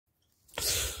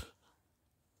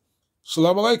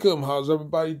Assalamu alaikum. How's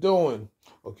everybody doing?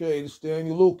 Okay, this is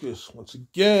Daniel Lucas once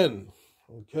again.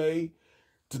 Okay,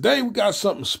 today we got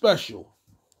something special.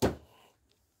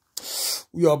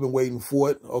 We all been waiting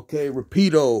for it. Okay,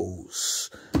 Rapidos,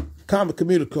 Comet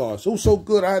commuter cars. It was so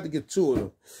good I had to get two of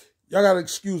them. Y'all gotta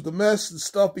excuse the mess and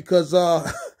stuff because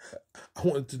I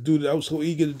wanted to do that. I was so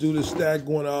eager to do this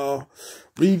daggone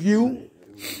review.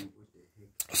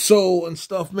 So and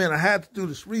stuff, man. I had to do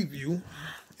this review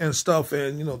and stuff,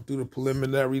 and do the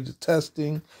preliminary, the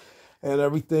testing and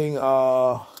everything,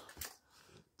 to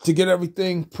get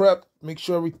everything prepped, make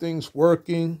sure everything's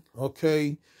working.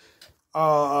 Okay.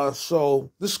 So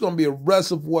this is gonna be a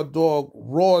Reservoir Dog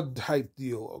raw type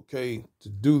deal, okay, to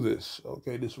do this,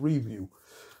 okay, this review.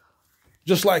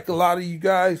 Just like a lot of you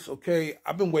guys, okay,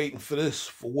 I've been waiting for this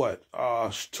for what?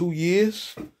 2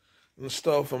 years and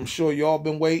stuff. I'm sure y'all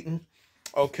been waiting.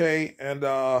 Okay, and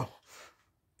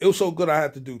it was so good I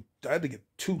had to get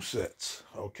 2 sets,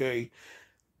 okay?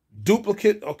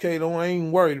 Duplicate, okay, I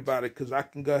ain't worried about it because I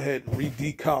can go ahead and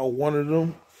re-decal one of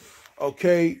them.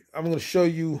 Okay, I'm going to show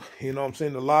you, the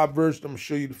live version. I'm going to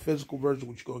show you the physical version,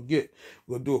 what you're going to get.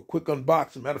 We're going to do a quick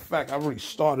unboxing. Matter of fact, I've already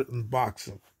started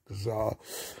unboxing because, I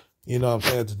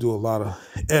had to do a lot of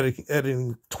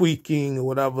editing, tweaking, or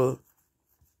whatever,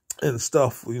 and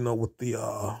stuff, with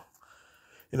the,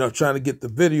 trying to get the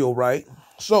video right.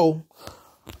 So,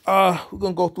 we're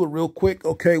going to go through it real quick.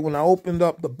 Okay, when I opened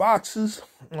up the boxes,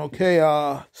 okay,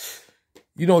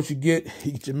 you know what you get.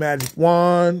 You get your magic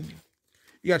wand.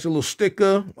 You got your little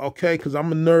sticker, okay, because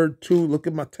I'm a nerd too. Look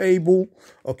at my table.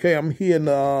 Okay, I'm here in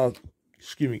the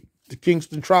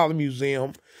Kingston Trolley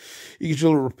Museum. You get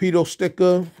your little Rapido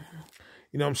sticker.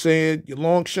 You know what I'm saying? Your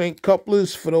long shank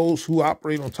couplers for those who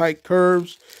operate on tight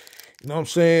curves. You know what I'm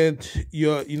saying?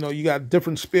 You got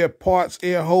different spare parts,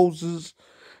 air hoses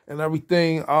and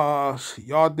everything,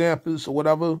 yaw dampers or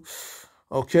whatever.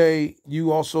 Okay,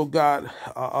 you also got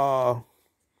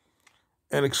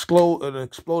an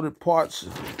exploded parts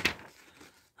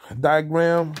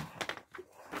diagram.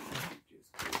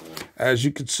 As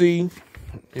you can see,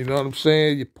 you know what I'm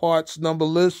saying, your parts number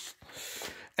list.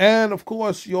 And of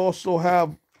course, you also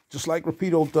have, just like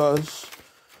Rapido does,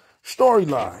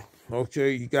 storyline.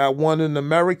 Okay, you got one in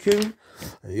American,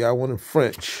 and you got one in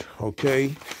French.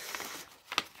 Okay.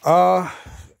 I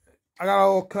got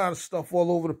all kinds of stuff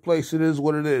all over the place. It is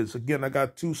what it is. Again, I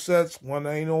got 2 sets. One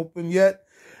ain't open yet,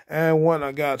 and one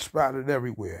I got spotted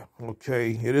everywhere.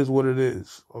 Okay, it is what it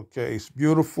is. Okay, it's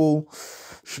beautiful,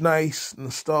 it's nice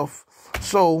and stuff.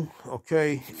 So,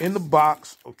 okay, in the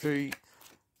box, okay,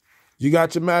 you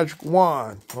got your magic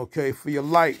wand, okay, for your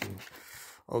lighting.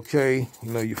 Okay,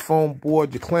 your foam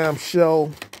board, your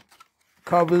clamshell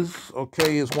covers,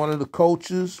 okay, is one of the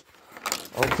coaches.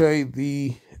 Okay,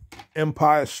 the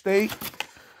Empire State.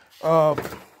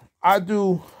 I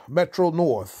do Metro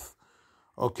North.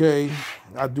 Okay,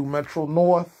 I do Metro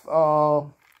North.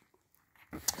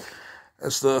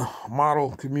 That's the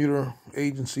model commuter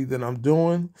agency that I'm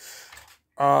doing.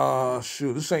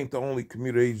 Shoot, this ain't the only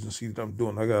commuter agency that I'm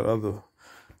doing. I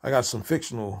got some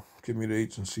fictional commuter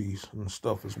agencies and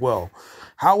stuff as well.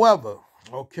 However,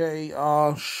 okay,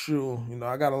 shoot,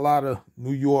 I got a lot of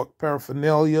New York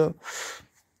paraphernalia.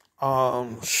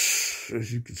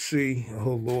 As you can see,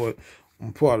 oh Lord,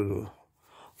 I'm part of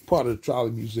the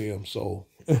Trolley Museum, so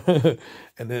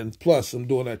and then plus I'm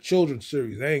doing that children's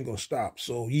series. I ain't gonna stop.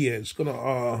 So yeah, it's gonna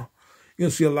you're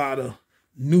gonna see a lot of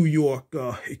New York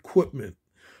equipment.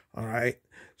 All right,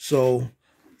 so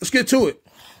let's get to it.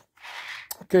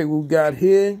 Okay, we got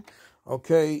here.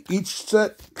 Okay, each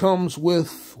set comes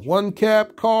with 1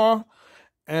 cab car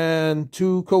and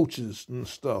 2 coaches and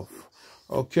stuff.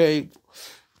 Okay.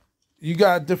 You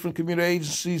got different commuter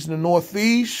agencies in the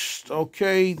Northeast,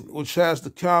 okay, which has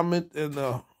the Comet and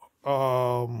the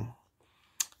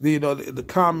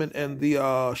Comet and the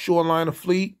Shoreliner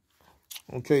fleet.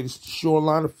 Okay, this is the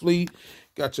Shoreliner fleet.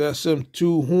 Got your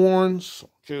SM2 horns.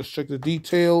 Okay, let's check the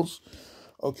details.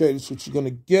 Okay, this is what you're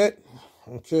gonna get.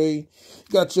 Okay,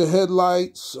 got your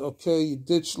headlights. Okay, your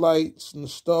ditch lights and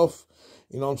stuff.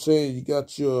 You know what I'm saying? You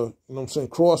got your,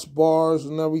 crossbars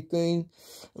and everything.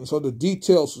 And so the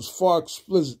details is far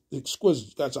exquisite. You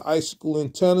got your icicle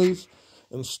antennas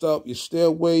and stuff, your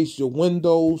stairways, your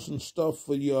windows and stuff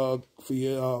for your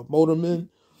motormen.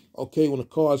 Okay, when the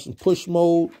car's in push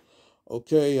mode.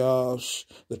 Okay,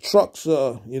 the trucks,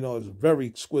 is very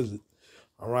exquisite.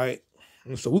 All right.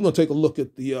 And so we're going to take a look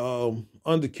at the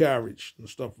undercarriage and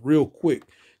stuff real quick.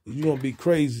 You're going to be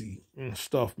crazy and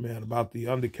stuff, man, about the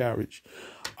undercarriage.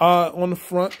 On the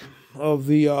front of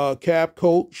the cab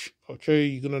coach, okay,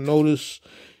 you're going to notice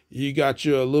you got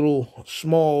your little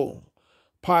small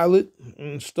pilot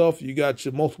and stuff. You got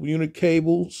your multiple unit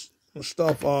cables and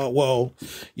stuff. Well,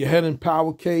 your head and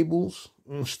power cables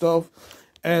and stuff.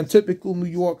 And typical New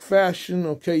York fashion,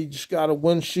 okay, you just got a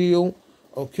windshield.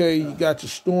 Okay, you got your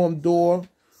storm door.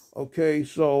 Okay,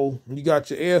 so you got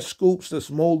your air scoops that's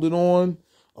molded on.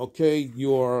 Okay,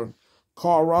 your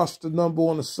car roster number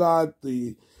on the side,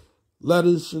 the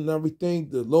letters and everything,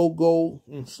 the logo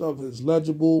and stuff is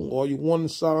legible. All your warning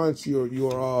signs,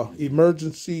 your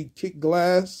emergency kick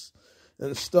glass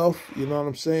and stuff, you know what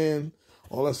I'm saying?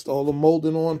 All the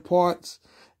molding on parts.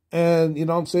 And you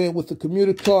know what I'm saying, with the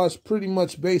commuter car, it's pretty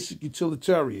much basic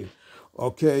utilitarian.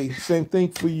 Okay, same thing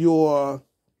for your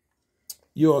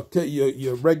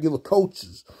regular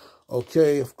coaches.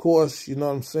 Okay, of course, you know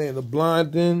what I'm saying, the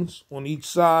blind ends on each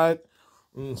side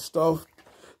and stuff.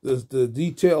 The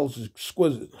details is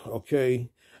exquisite, okay?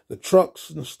 The trucks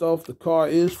and stuff, the car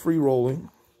is free rolling,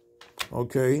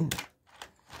 okay?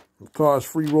 The car is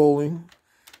free rolling,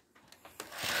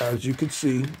 as you can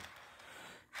see.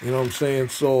 You know what I'm saying?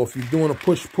 So if you're doing a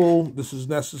push-pull, this is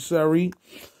necessary,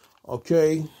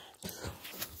 okay?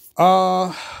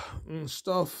 And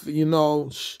stuff, you know,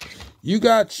 you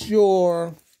got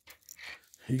your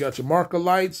marker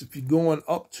lights if you're going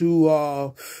up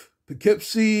to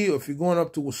Poughkeepsie, or if you're going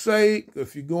up to Wasake, or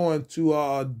if you're going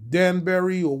to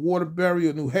Danbury or Waterbury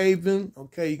or New Haven,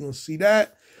 okay, you can see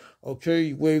that. Okay,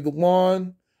 you wave the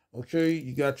wand. Okay,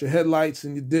 you got your headlights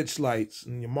and your ditch lights,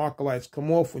 and your marker lights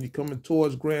come off when you're coming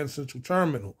towards Grand Central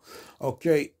Terminal.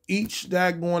 Okay, each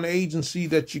daggone agency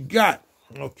that you got,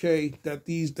 okay, that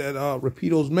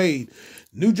Rapido's made.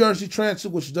 New Jersey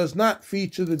Transit, which does not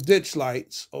feature the ditch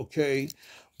lights, okay,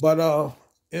 but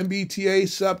MBTA,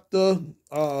 SEPTA,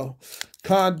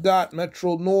 ConDOT,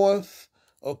 Metro North,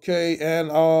 okay,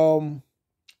 and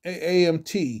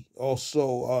AMT,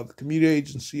 also the commuter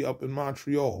agency up in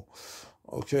Montreal.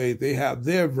 Okay, they have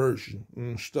their version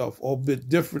and stuff, all bit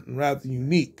different and rather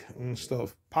unique and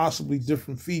stuff, possibly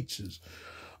different features.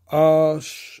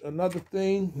 Another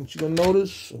thing that you're gonna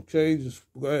notice, okay, just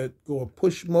go ahead, go in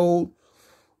push mode.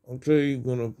 Okay, you're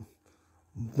gonna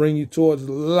bring you towards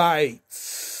the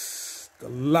lights. The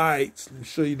lights. Let me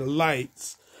show you the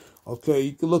lights. Okay,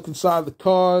 you can look inside the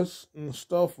cars and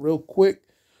stuff real quick.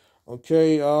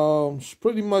 Okay, it's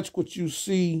pretty much what you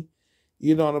see,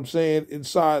 you know what I'm saying,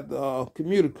 inside the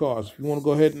commuter cars. If you want to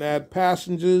go ahead and add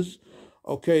passengers,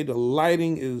 okay, the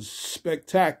lighting is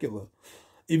spectacular.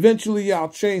 Eventually, I'll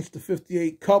change to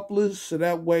 58 couplers, so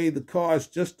that way the car is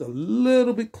just a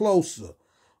little bit closer,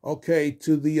 okay,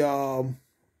 to the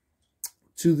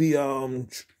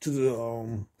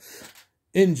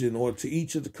engine, or to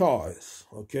each of the cars,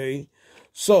 okay.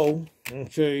 So,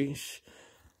 okay,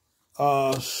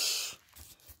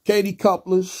 KD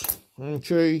couplers,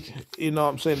 okay, you know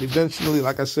what I'm saying. Eventually,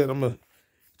 like I said, I'm gonna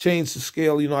change the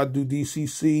scale. You know, I do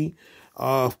DCC.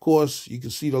 Of course, you can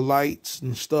see the lights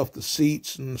and stuff, the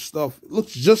seats and stuff. It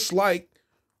looks just like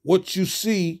what you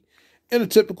see in a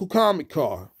typical Comet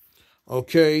car,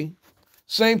 okay?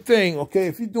 Same thing, okay?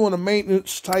 If you're doing a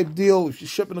maintenance type deal, if you're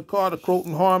shipping a car to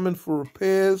Croton Harmon for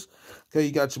repairs, okay,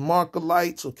 you got your marker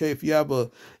lights, okay? If you have a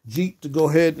Jeep, to go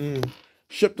ahead and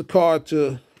ship the car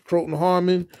to Croton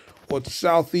Harmon or to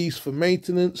Southeast for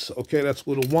maintenance, okay, that's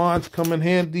where the wands come in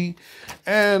handy.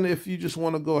 And if you just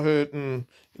want to go ahead and,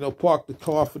 you know, park the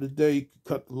car for the day, you can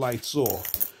cut the lights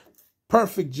off.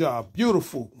 Perfect job.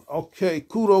 Beautiful. Okay,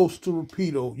 kudos to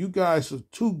Rapido. You guys are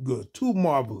too good, too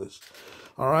marvelous.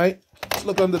 All right, let's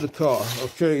look under the car.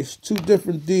 Okay, it's two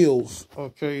different deals.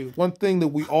 Okay, one thing that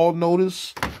we all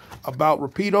notice about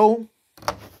Rapido,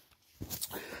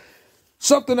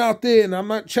 something out there, and I'm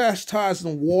not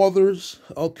chastising Walthers,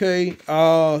 okay,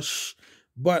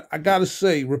 but I gotta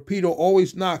say, Rapido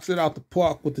always knocks it out the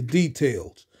park with the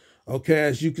details. Okay,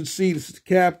 as you can see, this is the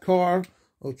cab car.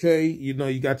 Okay, you know,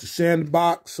 you got your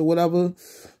sandbox or whatever.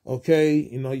 Okay,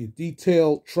 you know, your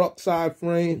detailed truck side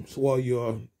frames, or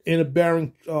your inner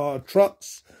bearing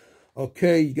trucks.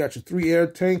 Okay, you got your 3 air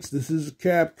tanks. This is a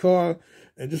cab car.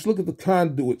 And just look at the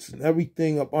conduits and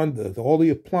everything up under, all the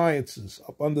appliances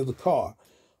up under the car.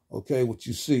 Okay, what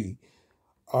you see.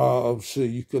 So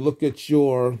you can look at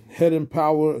your head and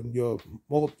power and your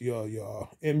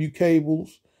MU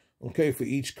cables, okay, for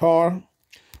each car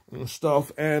and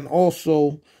stuff. And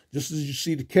also, just as you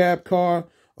see the cab car,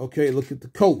 okay, look at the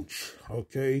coach,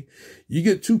 okay. You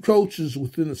get 2 coaches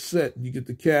within a set, and you get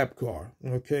the cab car,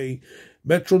 okay.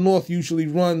 Metro North usually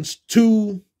runs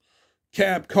 2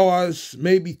 cab cars,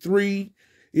 maybe 3,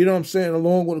 you know what I'm saying,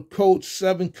 along with a coach,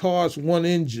 7 cars, 1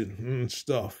 engine and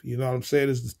stuff, you know what I'm saying.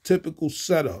 It's the typical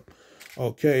setup,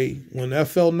 Okay, when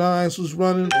FL9s was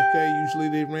running, okay, usually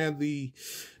they ran the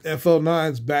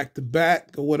FL9s back to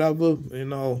back or whatever. You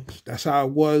know, that's how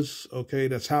it was. Okay,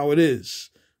 that's how it is.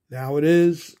 Now it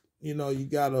is, you know, you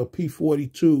got a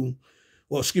P42,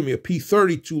 well, excuse me, a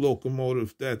P32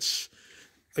 locomotive that's,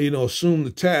 you know, assumed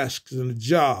the tasks and the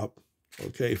job,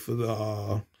 okay, for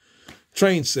the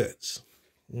train sets.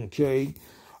 Okay.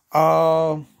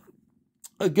 Again,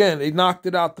 they knocked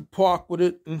it out the park with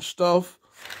it and stuff.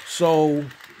 So,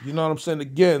 you know what I'm saying?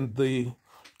 Again, the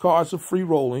cars are free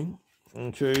rolling.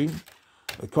 Okay.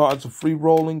 The cars are free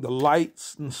rolling. The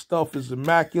lights and stuff is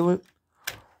immaculate.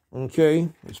 Okay.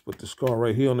 Let's put this car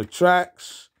right here on the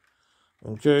tracks.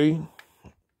 Okay.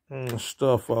 And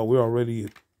stuff, we're already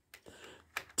at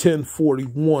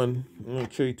 10:41.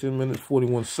 Okay. 10 minutes,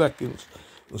 41 seconds.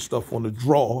 And stuff on the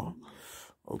draw.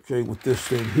 Okay. With this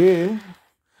thing here.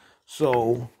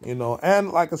 So, you know,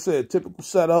 and like I said, typical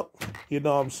setup, you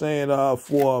know what I'm saying,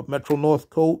 for Metro North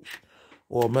coach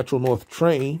or Metro North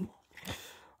train.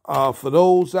 For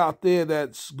those out there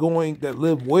that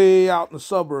live way out in the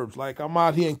suburbs, like I'm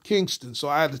out here in Kingston, so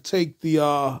I had to take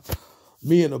the,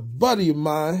 me and a buddy of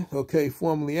mine, okay,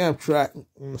 formerly Amtrak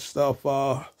and stuff,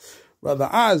 Brother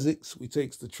Isaacs, we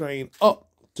takes the train up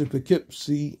to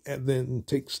Poughkeepsie and then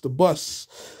takes the bus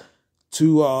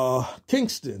to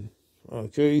Kingston.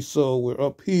 Okay, so we're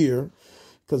up here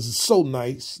because it's so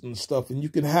nice and stuff, and you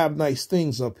can have nice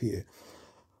things up here.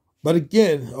 But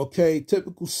again, okay,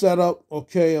 typical setup,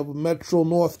 okay, of a Metro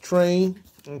North train.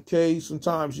 Okay,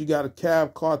 sometimes you got a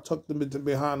cab car tucked in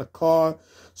behind a car.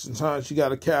 Sometimes you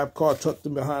got a cab car tucked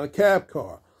in behind a cab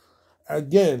car.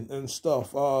 Again, and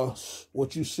stuff,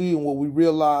 what you see and what we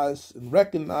realize and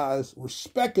recognize,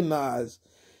 recognize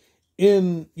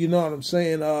in, you know what I'm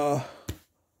saying,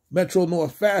 Metro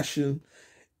North fashion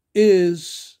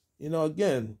is, you know,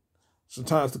 again,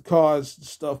 sometimes the cars, the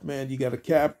stuff, man, you got a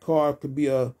cab car, could be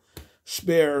a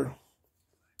spare,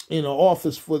 you know,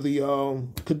 office for the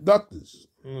conductors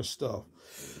and stuff.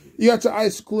 You got your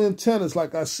icicle antennas,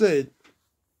 like I said,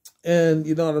 and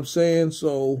you know what I'm saying?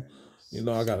 So, you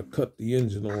know, I got to cut the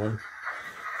engine on.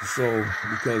 So,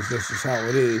 because this is how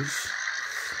it is.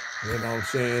 You know what I'm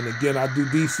saying? Again, I do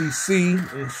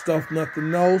DCC and stuff,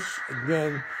 nothing else.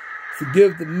 Again,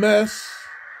 forgive the mess.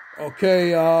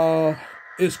 Okay,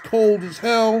 it's cold as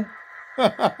hell.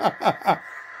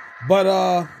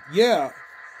 But yeah,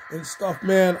 and stuff,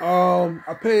 man.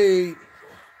 I paid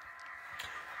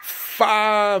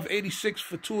 $5.86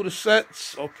 for 2 of the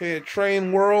sets, okay, at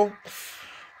Train World.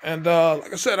 And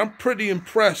like I said, I'm pretty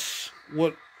impressed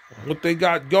with what they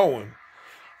got going.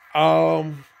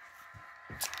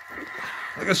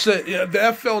 Like I said, yeah, the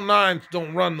FL9s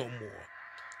don't run no more,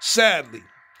 sadly.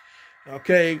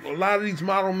 Okay, a lot of these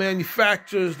model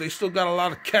manufacturers, they still got a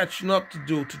lot of catching up to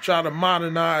do to try to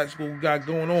modernize what we got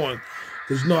going on.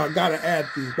 Because, you know, I got to add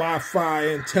the Wi-Fi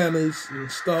antennas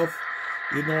and stuff,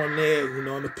 you know, in there. You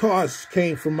know, and the cars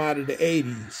came from out of the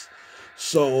 80s.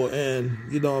 So, and,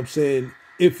 you know what I'm saying,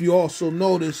 if you also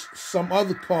notice, some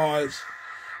other cars,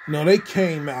 you know, they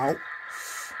came out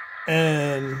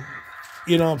and,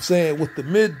 you know what I'm saying, with the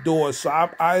mid doors. So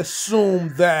I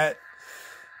assume that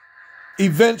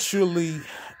eventually,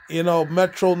 you know,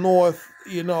 Metro North,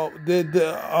 you know, did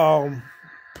the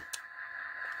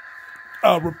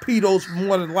Rapido's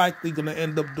more than likely going to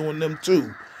end up doing them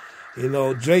too. You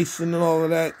know, Jason and all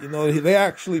of that, you know, they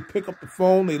actually pick up the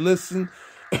phone, they listen.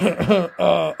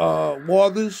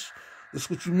 Waters, that's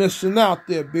what you're missing out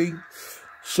there, B.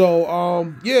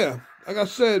 So, yeah, like I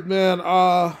said, man,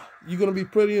 you're going to be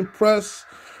pretty impressed.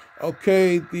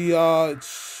 Okay,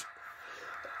 it's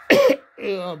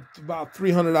about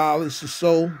 $300 or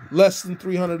so, less than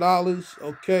 $300.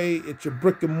 Okay, it's your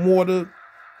brick and mortar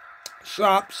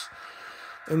shops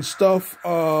and stuff.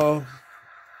 And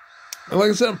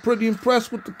like I said, I'm pretty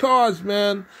impressed with the cars,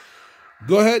 man.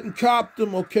 Go ahead and cop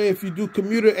them, okay, if you do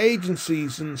commuter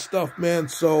agencies and stuff, man.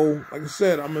 So, like I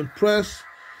said, I'm impressed.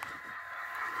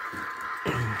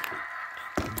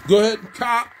 Go ahead and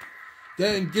cop. Go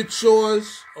ahead and get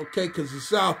yours, okay, because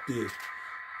it's out there.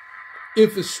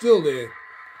 If it's still there.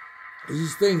 Because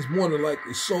these things more than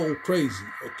likely sold crazy,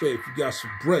 okay, if you got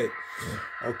some bread,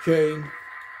 okay.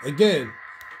 Again,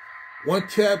 1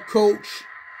 cab coach,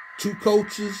 2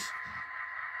 coaches.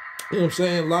 You know what I'm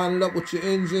saying? Line it up with your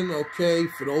engine, okay?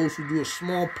 For those who do a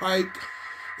small pike,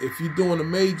 if you're doing a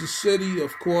major city,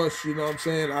 of course, you know what I'm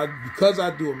saying? Because I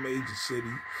do a major city,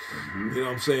 you know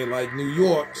what I'm saying, like New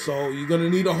York, so you're going to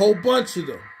need a whole bunch of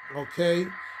them, okay?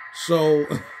 So,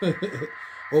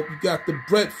 hope you got the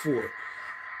bread for it.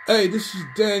 Hey, this is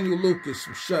Daniel Lucas.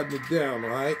 I'm shutting it down,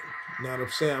 all right? You know what I'm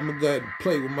saying? I'm going to go ahead and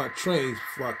play with my trains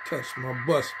before I catch my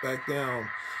bus back down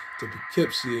to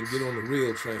Poughkeepsie and get on the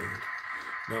real train.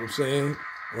 You know what I'm saying?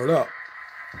 Word up.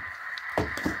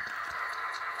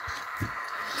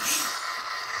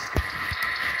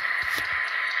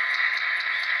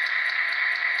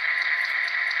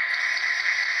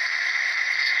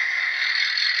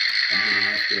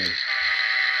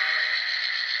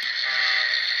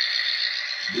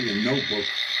 Bring a notebook.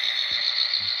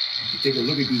 You take a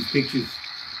look at these pictures,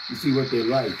 you see what they're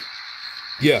like.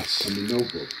 Yes. On the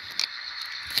notebook.